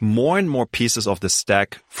that more and more pieces of the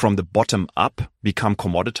stack from the bottom up become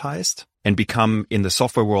commoditized and become, in the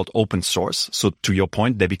software world, open source. So to your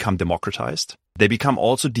point, they become democratized. They become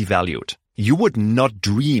also devalued. You would not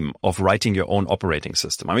dream of writing your own operating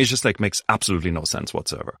system. I mean, it's just like makes absolutely no sense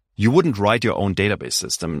whatsoever. You wouldn't write your own database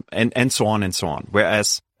system and so on and so on.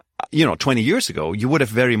 Whereas, 20 years ago, you would have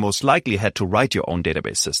very most likely had to write your own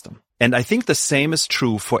database system. And I think the same is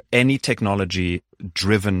true for any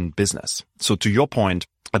technology-driven business. So to your point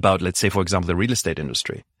about, let's say, for example, the real estate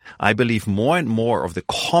industry, I believe more and more of the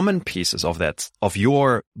common pieces of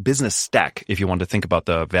your business stack, if you want to think about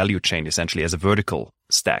the value chain essentially as a vertical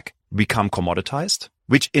stack, become commoditized,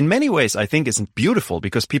 which in many ways I think isn't beautiful,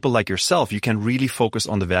 because people like yourself, you can really focus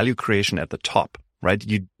on the value creation at the top. Right?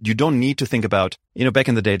 You don't need to think about, back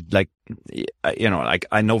in the day, like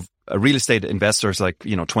I know real estate investors,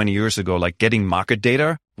 20 years ago, like getting market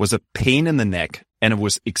data was a pain in the neck and it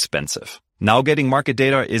was expensive. Now getting market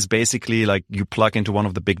data is basically like you plug into one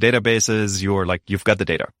of the big databases, you've got the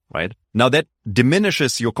data, right? Now that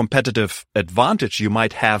diminishes your competitive advantage you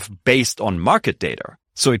might have based on market data.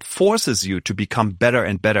 So it forces you to become better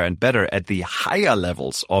and better and better at the higher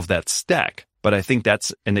levels of that stack. But I think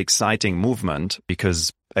that's an exciting movement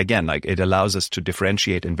because, again, like it allows us to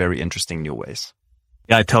differentiate in very interesting new ways.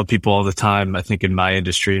 Yeah, I tell people all the time, I think in my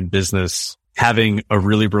industry and business, having a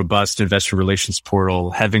really robust investor relations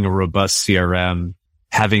portal, having a robust CRM,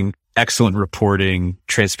 having excellent reporting,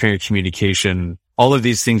 transparent communication, all of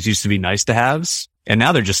these things used to be nice to haves. And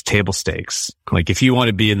now they're just table stakes. Like if you want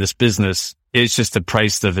to be in this business, it's just the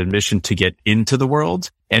price of admission to get into the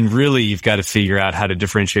world. And really, you've got to figure out how to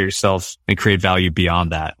differentiate yourself and create value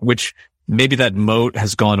beyond that, which maybe that moat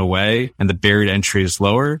has gone away and the barrier to entry is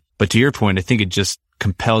lower. But to your point, I think it just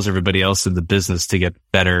compels everybody else in the business to get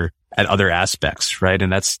better at other aspects, right?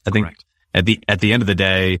 And that's, I think, correct. At the end of the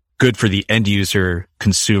day, good for the end user,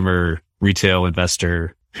 consumer, retail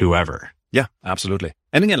investor, whoever. Yeah, absolutely.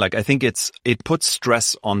 And again, I think it puts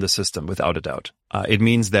stress on the system without a doubt. It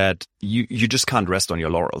means that you just can't rest on your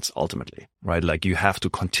laurels ultimately, right? Like you have to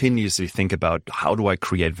continuously think about how do I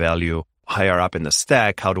create value higher up in the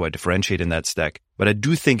stack? How do I differentiate in that stack? But I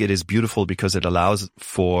do think it is beautiful because it allows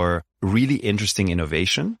for really interesting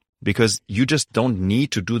innovation, because you just don't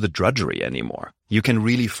need to do the drudgery anymore. You can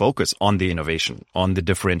really focus on the innovation, on the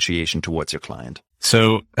differentiation towards your client.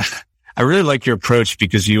 So I really like your approach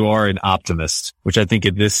because you are an optimist, which I think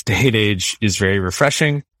in this day and age is very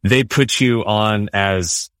refreshing. They put you on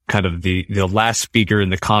as kind of the last speaker in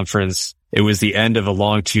the conference. It was the end of a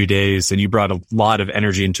long 2 days and you brought a lot of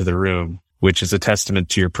energy into the room, which is a testament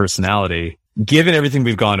to your personality. Given everything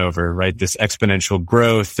we've gone over, right? This exponential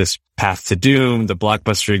growth, this path to doom, the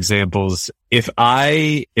blockbuster examples. If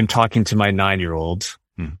I am talking to my 9-year-old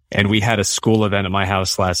and we had a school event at my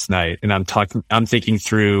house last night and I'm thinking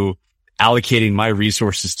through allocating my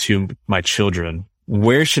resources to my children,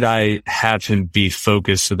 where should I have him be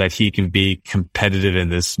focused so that he can be competitive in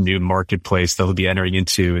this new marketplace that he'll be entering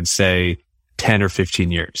into in, say, 10 or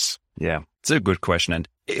 15 years? Yeah, it's a good question. And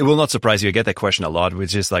it will not surprise you. I get that question a lot,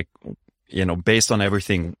 which is based on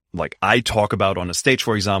everything like I talk about on a stage,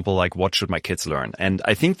 for example, like what should my kids learn? And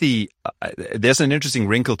I think there's an interesting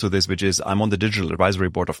wrinkle to this, which is I'm on the digital advisory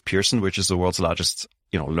board of Pearson, which is the world's largest,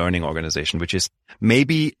 learning organization, which is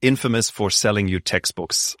maybe infamous for selling you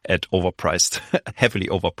textbooks at heavily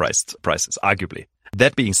overpriced prices, arguably.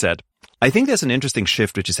 That being said, I think there's an interesting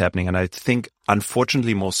shift which is happening, and I think,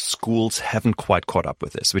 unfortunately, most schools haven't quite caught up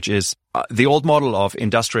with this, which is the old model of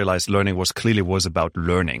industrialized learning was about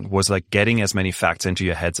learning, was like getting as many facts into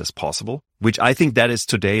your heads as possible, which I think that is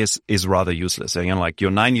today is rather useless. Like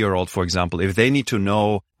your 9-year-old, for example, if they need to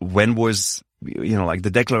know when was, like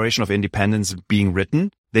the Declaration of Independence being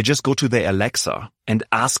written, they just go to their Alexa and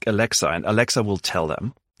ask Alexa, and Alexa will tell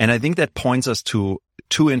them. And I think that points us to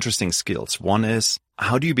two interesting skills. One is,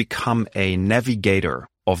 how do you become a navigator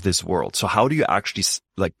of this world? So how do you actually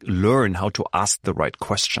learn how to ask the right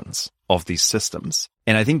questions of these systems?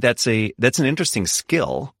 And I think that's an interesting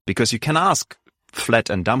skill, because you can ask flat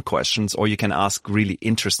and dumb questions, or you can ask really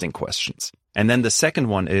interesting questions. And then the second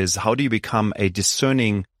one is, how do you become a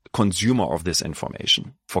discerning consumer of this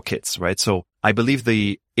information for kids, right? So I believe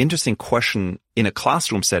the interesting question in a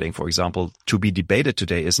classroom setting, for example, to be debated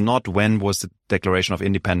today is not when was the Declaration of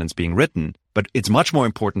Independence being written, but it's much more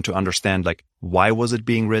important to understand, like, why was it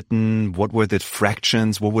being written? What were the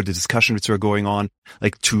fractions? What were the discussions which were going on?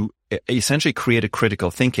 Like, to essentially create a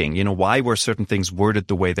critical thinking. You know, why were certain things worded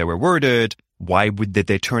the way they were worded? Why did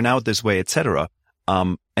they turn out this way, etc.?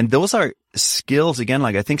 And those are skills, again,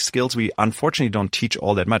 like I think skills we unfortunately don't teach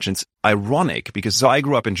all that much. And it's ironic because so I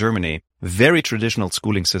grew up in Germany, very traditional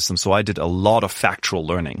schooling system. So I did a lot of factual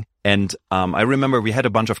learning. And I remember we had a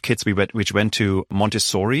bunch of kids which went to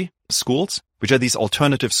Montessori schools, which are these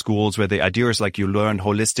alternative schools where the idea is like you learn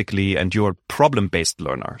holistically and you're problem-based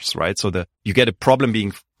learners, right? So you get a problem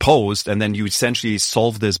being posed and then you essentially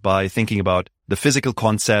solve this by thinking about the physical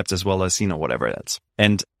concepts as well as, you know, whatever that's.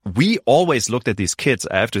 And we always looked at these kids,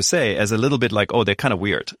 I have to say, as a little bit like, oh, they're kind of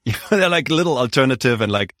weird. They're like a little alternative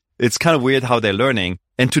and like, it's kind of weird how they're learning.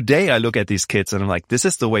 And today I look at these kids and I'm like, this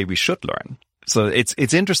is the way we should learn. So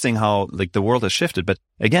it's interesting how like the world has shifted. But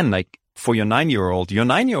again, like for your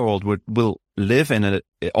 9-year-old will live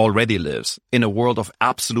already lives in a world of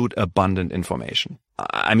absolute abundant information.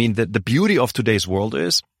 I mean, the beauty of today's world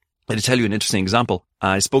is, let me tell you an interesting example.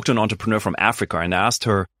 I spoke to an entrepreneur from Africa and I asked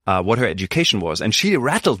her what her education was. And she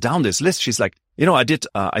rattled down this list. She's like, you know, I did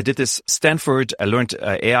this Stanford. I learned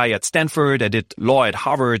AI at Stanford. I did law at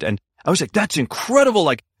Harvard. And I was like, that's incredible.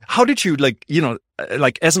 Like, how did you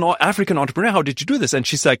as an African entrepreneur, how did you do this? And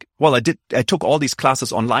she's like, well, I took all these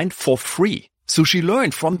classes online for free. So she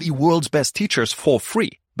learned from the world's best teachers for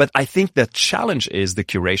free. But I think the challenge is the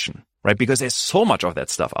curation, right? Because there's so much of that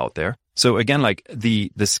stuff out there. So again, like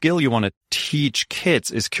the skill you want to teach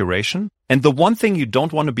kids is curation. And the one thing you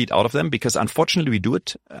don't want to beat out of them, because unfortunately we do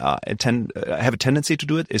it, have a tendency to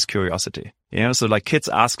do it, is curiosity. You know, so like kids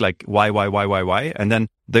ask like, why? And then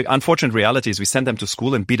the unfortunate reality is we send them to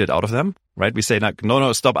school and beat it out of them, right? We say like,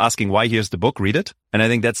 no, stop asking why, here's the book, read it. And I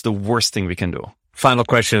think that's the worst thing we can do. Final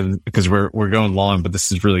question, because we're going long, but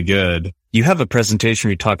this is really good. You have a presentation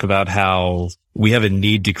where you talk about how we have a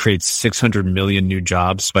need to create 600 million new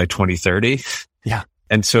jobs by 2030. Yeah.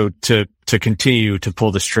 And so to continue to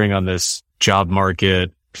pull the string on this job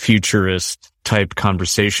market, futurist type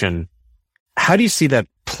conversation, how do you see that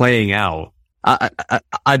playing out?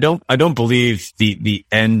 I don't believe the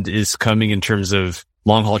end is coming in terms of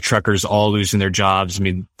long haul truckers all losing their jobs. I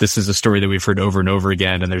mean, this is a story that we've heard over and over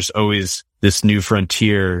again, and there's always this new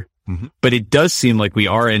frontier. Mm-hmm. But it does seem like we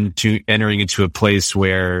are entering into a place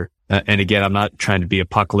where, and again, I'm not trying to be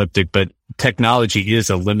apocalyptic, but technology is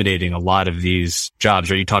eliminating a lot of these jobs.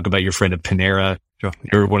 Right? You talk about your friend at Panera. Sure.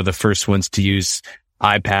 You're one of the first ones to use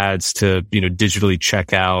iPads to, you know, digitally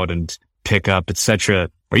check out and pick up, etc.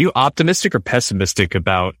 Are you optimistic or pessimistic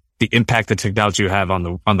about the impact that technology will have on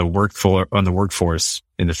the workforce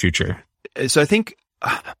in the future? So I think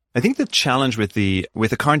the challenge with the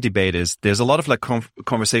current debate is there's a lot of like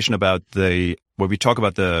conversation about where we talk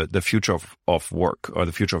about the future of work or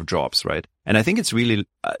the future of jobs, right? And I think it's really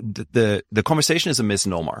the conversation is a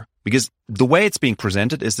misnomer, because the way it's being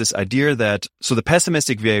presented is this idea that, so the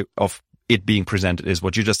pessimistic view of it being presented is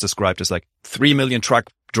what you just described as like 3 million truck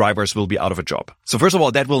drivers will be out of a job. So first of all,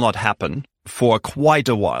 that will not happen for quite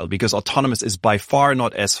a while, because autonomous is by far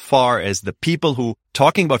not as far as the people who,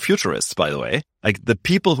 talking about futurists, by the way, like the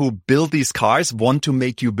people who build these cars want to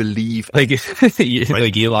make you believe. Like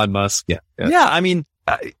Elon Musk. Yeah. I mean,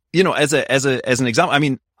 you know, as an example, I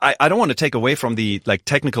mean, I don't want to take away from the like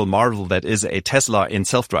technical marvel that is a Tesla in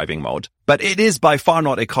self-driving mode, but it is by far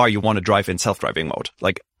not a car you want to drive in self-driving mode,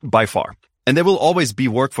 like by far. And there will always be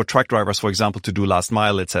work for truck drivers, for example, to do last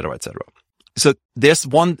mile, et cetera, et cetera. So this is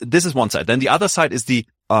one side. Then the other side is the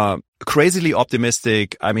crazily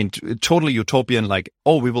optimistic, I mean, totally utopian, like,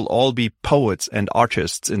 oh, we will all be poets and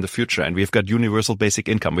artists in the future. And we've got universal basic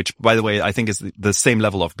income, which, by the way, I think is the same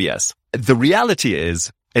level of BS. The reality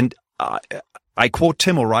is, and I quote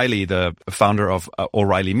Tim O'Reilly, the founder of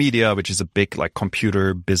O'Reilly Media, which is a big like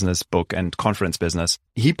computer business book and conference business.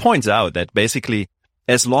 He points out that basically,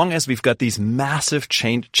 as long as we've got these massive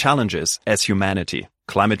challenges as humanity,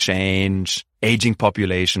 climate change, aging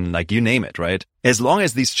population, like you name it, right? As long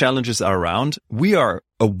as these challenges are around, we are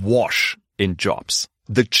awash in jobs.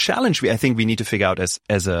 The challenge I think we need to figure out as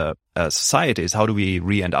a society is how do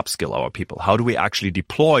we and upskill our people? How do we actually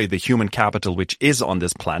deploy the human capital which is on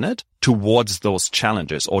this planet towards those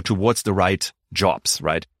challenges or towards the right jobs,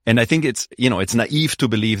 right? And I think it's naive to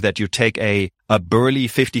believe that you take a burly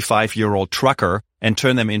 55-year-old trucker and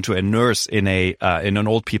turn them into a nurse in an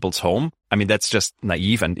old people's home. I mean, that's just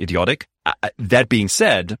naive and idiotic. That being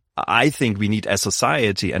said, I think we need as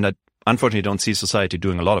society, and unfortunately don't see society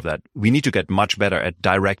doing a lot of that. We need to get much better at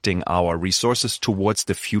directing our resources towards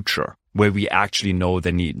the future where we actually know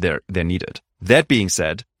they're needed. That being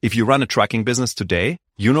said, if you run a trucking business today,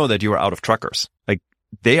 you know that you are out of truckers. Like,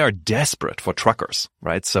 they are desperate for truckers,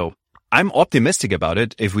 right? So I'm optimistic about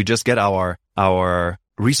it if we just get our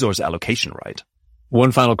resource allocation right.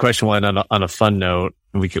 One final question, on a fun note.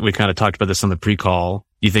 We kind of talked about this on the pre-call.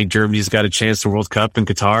 You think Germany's got a chance to World Cup in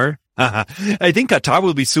Qatar? I think Qatar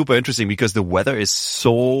will be super interesting because the weather is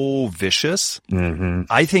so vicious. Mm-hmm.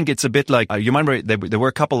 I think it's a bit like, you remember there were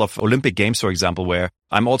a couple of Olympic Games, for example, where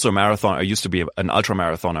I'm also a marathoner. I used to be an ultra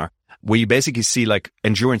marathoner, where you basically see like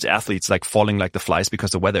endurance athletes like falling like the flies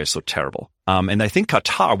because the weather is so terrible. And I think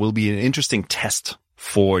Qatar will be an interesting test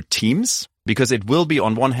for teams because it will be,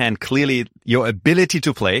 on one hand, clearly your ability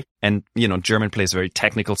to play. And, German plays very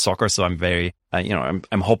technical soccer. So I'm very,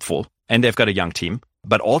 I'm hopeful, and they've got a young team.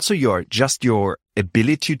 But also your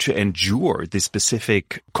ability to endure the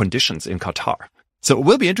specific conditions in Qatar. So it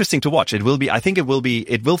will be interesting to watch. It will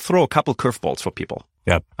throw a couple curveballs for people.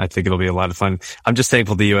 Yep. I think it'll be a lot of fun. I'm just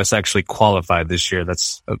thankful the U.S. actually qualified this year.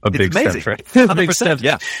 That's a big step, right? 100%.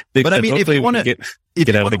 Yeah. But I mean, if you want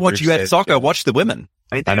to watch U.S. soccer, watch the women.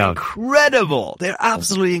 I know. Incredible. They're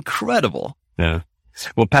absolutely incredible. Yeah.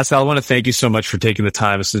 Well, Pascal, I want to thank you so much for taking the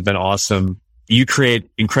time. This has been awesome. You create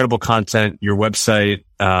incredible content. Your website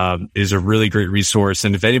is a really great resource.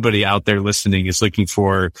 And if anybody out there listening is looking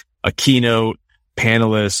for a keynote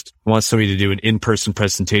panelist, wants somebody to do an in-person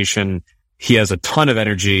presentation, he has a ton of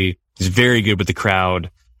energy. He's very good with the crowd.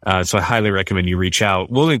 So I highly recommend you reach out.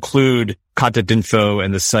 We'll include contact info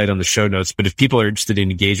and the site on the show notes. But if people are interested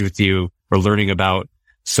in engaging with you or learning about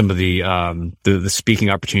some of the speaking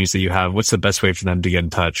opportunities that you have, what's the best way for them to get in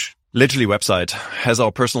touch? Literally website has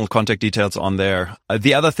our personal contact details on there.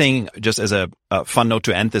 The other thing, just as a fun note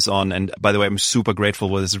to end this on, and by the way, I'm super grateful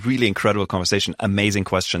for this really incredible conversation, amazing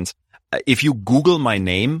questions. If you Google my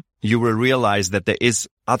name, you will realize that there is,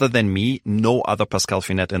 other than me, no other Pascal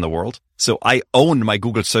Finette in the world. So I own my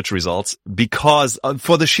Google search results because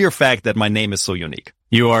for the sheer fact that my name is so unique.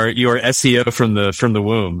 You are SEO from the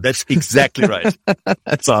womb. That's exactly right.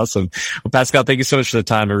 That's awesome. Well, Pascal, thank you so much for the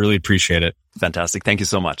time. I really appreciate it. Fantastic. Thank you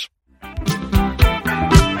so much.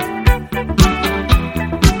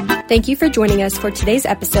 Thank you for joining us for today's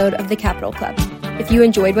episode of the Capital Club. If you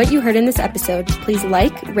enjoyed what you heard in this episode, please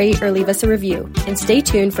like, rate, or leave us a review, and stay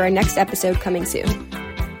tuned for our next episode coming soon.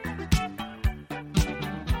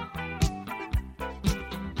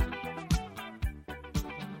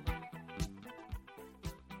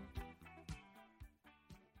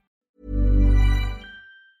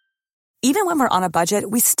 Even when we're on a budget,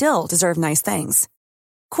 we still deserve nice things.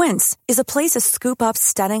 Quince is a place to scoop up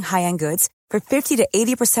stunning high-end goods for 50 to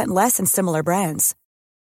 80% less than similar brands.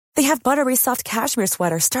 They have buttery soft cashmere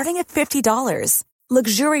sweaters starting at $50,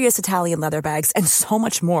 luxurious Italian leather bags, and so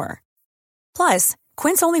much more. Plus,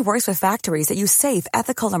 Quince only works with factories that use safe,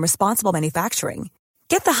 ethical, and responsible manufacturing.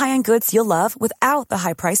 Get the high-end goods you'll love without the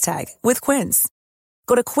high price tag with Quince.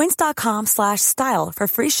 Go to quince.com/style for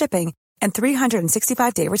free shipping and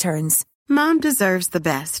 365-day returns. Mom deserves the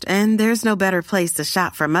best, and there's no better place to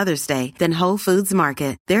shop for Mother's Day than Whole Foods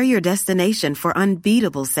Market. They're your destination for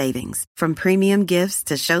unbeatable savings, from premium gifts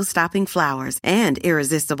to show-stopping flowers and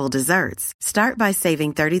irresistible desserts. Start by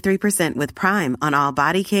saving 33% with Prime on all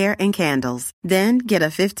body care and candles. Then get a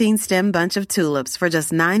 15-stem bunch of tulips for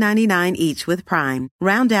just $9.99 each with Prime.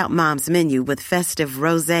 Round out Mom's menu with festive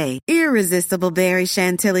rosé, irresistible berry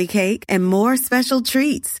chantilly cake, and more special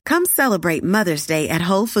treats. Come celebrate Mother's Day at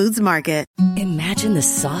Whole Foods Market. Imagine the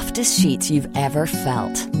softest sheets you've ever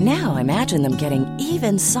felt. Now imagine them getting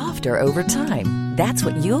even softer over time. That's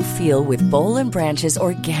what you'll feel with Boll & Branch's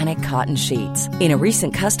organic cotton sheets. In a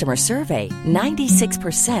recent customer survey,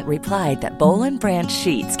 96% replied that Boll & Branch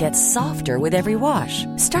sheets get softer with every wash.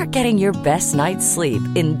 Start getting your best night's sleep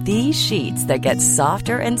in these sheets that get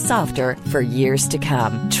softer and softer for years to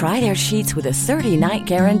come. Try their sheets with a 30-night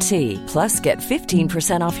guarantee. Plus, get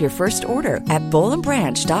 15% off your first order at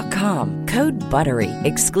bollandbranch.com. Code BUTTERY.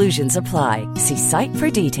 Exclusions apply. See site for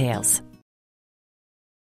details.